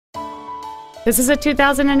This is a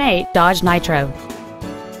 2008 Dodge Nitro.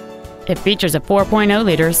 It features a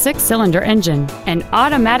 4.0-liter 6-cylinder engine, an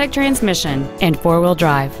automatic transmission, and 4-wheel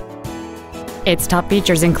drive. Its top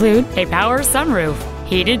features include a power sunroof,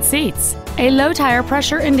 heated seats, a low tire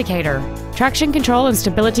pressure indicator, traction control and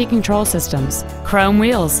stability control systems, chrome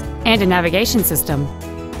wheels, and a navigation system.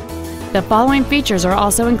 The following features are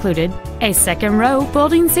also included: a second-row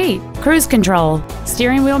folding seat, cruise control,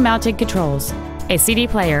 steering wheel mounted controls, a CD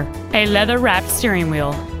player, a leather-wrapped steering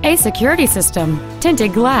wheel, a security system,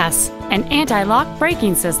 tinted glass, an anti-lock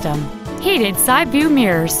braking system, heated side view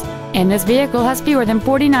mirrors, and this vehicle has fewer than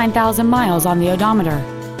 49,000 miles on the odometer.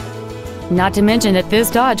 Not to mention that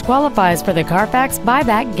this Dodge qualifies for the Carfax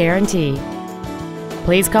buyback guarantee.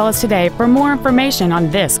 Please call us today for more information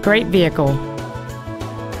on this great vehicle.